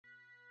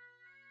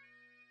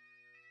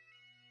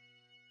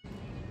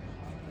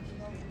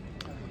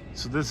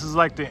So this is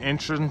like the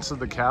entrance of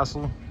the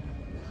castle.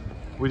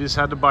 We just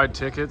had to buy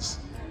tickets.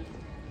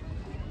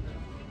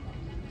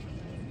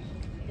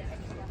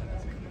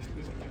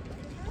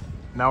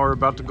 Now we're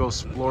about to go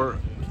explore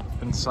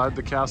inside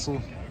the castle.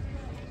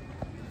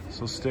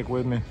 So stick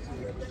with me.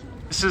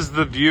 This is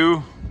the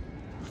view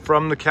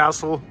from the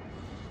castle,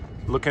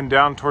 looking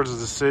down towards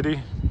the city.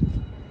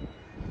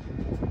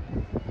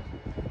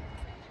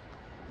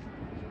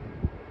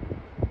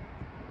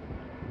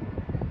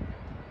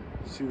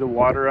 See the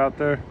water out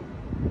there?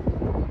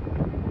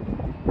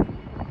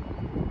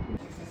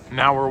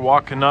 Now we're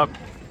walking up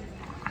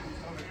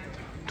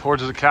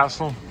towards the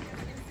castle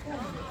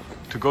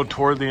to go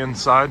toward the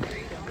inside.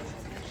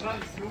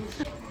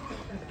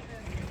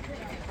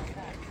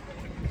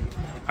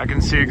 I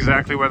can see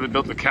exactly why they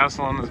built the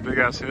castle on this big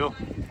ass hill.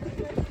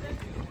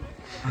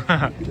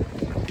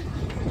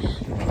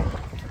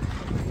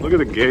 Look at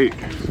the gate.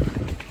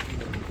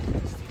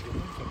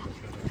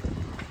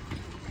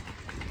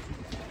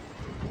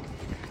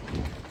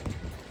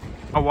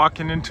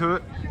 Walking into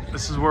it,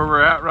 this is where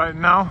we're at right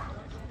now,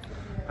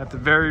 at the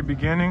very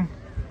beginning.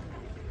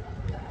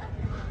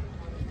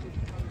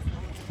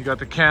 You got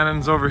the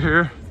cannons over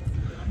here,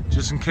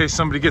 just in case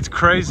somebody gets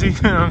crazy,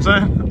 you know what I'm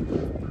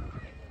saying?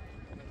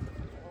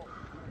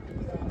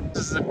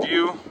 This is the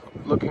view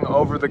looking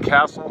over the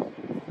castle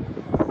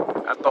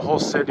at the whole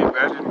city of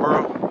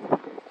Edinburgh.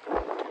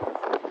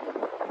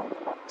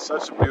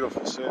 Such a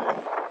beautiful city.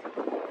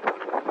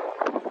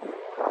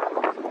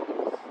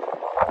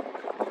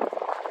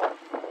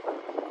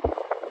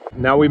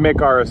 Now we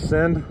make our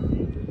ascend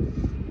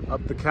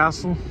up the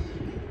castle.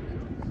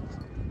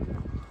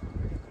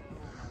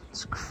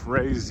 It's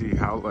crazy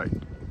how like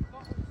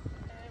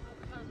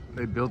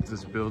they built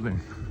this building.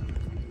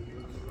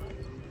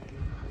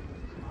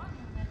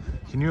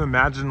 Can you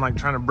imagine like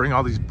trying to bring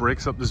all these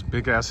bricks up this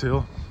big ass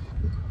hill?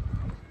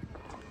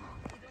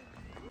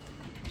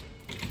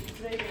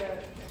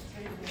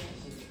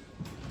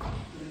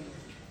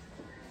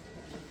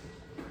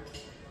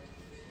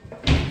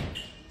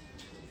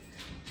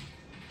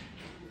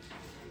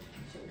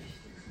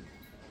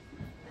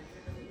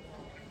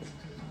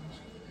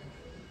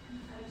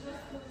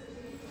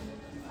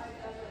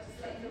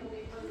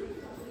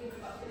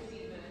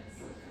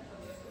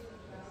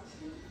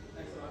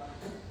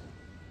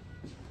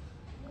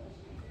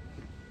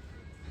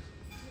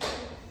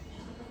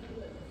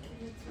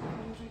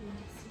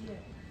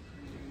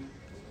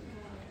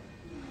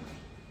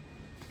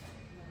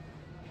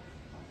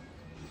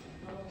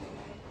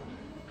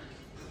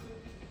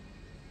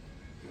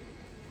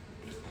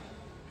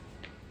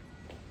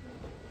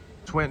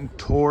 Went and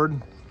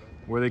toured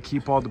where they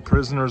keep all the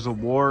prisoners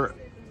of war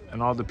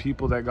and all the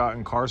people that got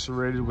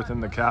incarcerated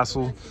within the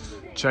castle.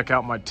 Check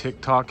out my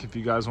TikTok if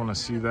you guys want to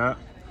see that.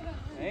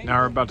 Now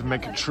we're about to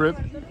make a trip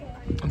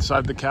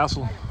inside the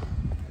castle.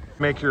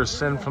 Make your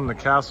ascent from the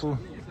castle,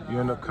 you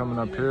end up coming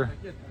up here.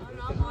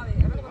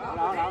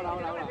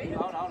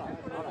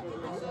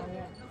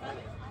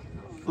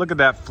 Look at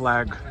that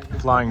flag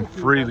flying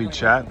freely,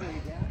 chat.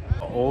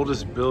 The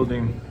oldest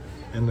building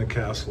in the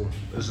castle.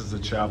 This is the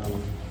chapel.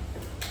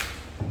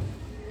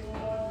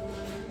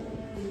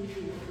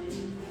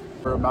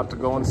 We're about to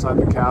go inside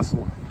the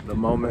castle, the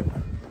moment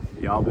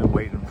y'all been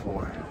waiting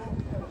for.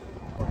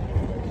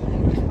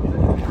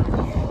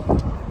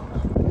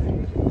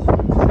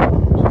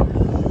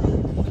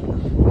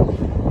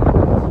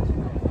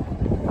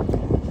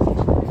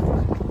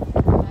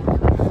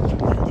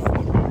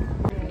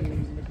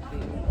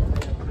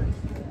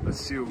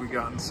 Let's see what we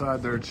got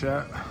inside there,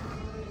 chat.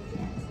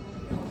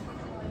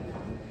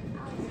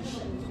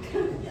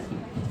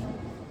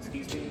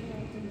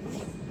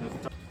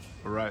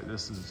 Alright,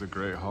 this is the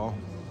Great Hall.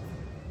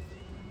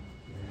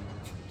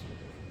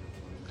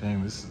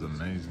 Dang, this is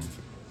amazing.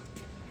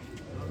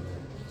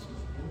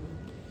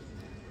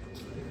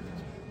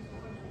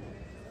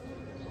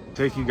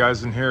 Take you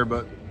guys in here,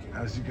 but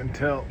as you can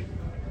tell,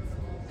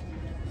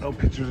 no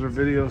pictures or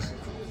videos.